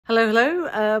Hello,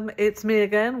 hello. It's me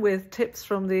again with tips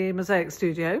from the Mosaic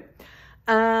studio.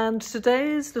 And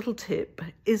today's little tip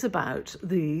is about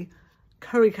the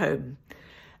currycomb.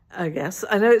 I guess.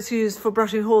 I know it's used for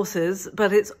brushing horses,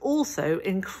 but it's also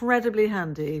incredibly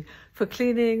handy for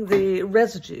cleaning the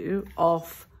residue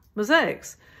off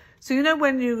mosaics. So you know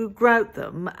when you grout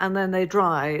them and then they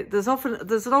dry, there's often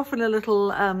a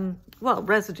little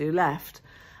residue left,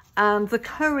 and the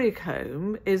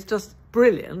currycomb is just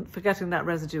brilliant for getting that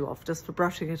residue off, just for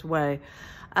brushing it away.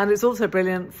 And it's also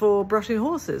brilliant for brushing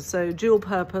horses, so dual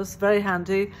purpose, very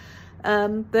handy.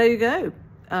 There you go.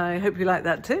 I hope you like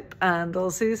that tip, and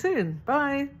I'll see you soon.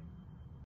 Bye.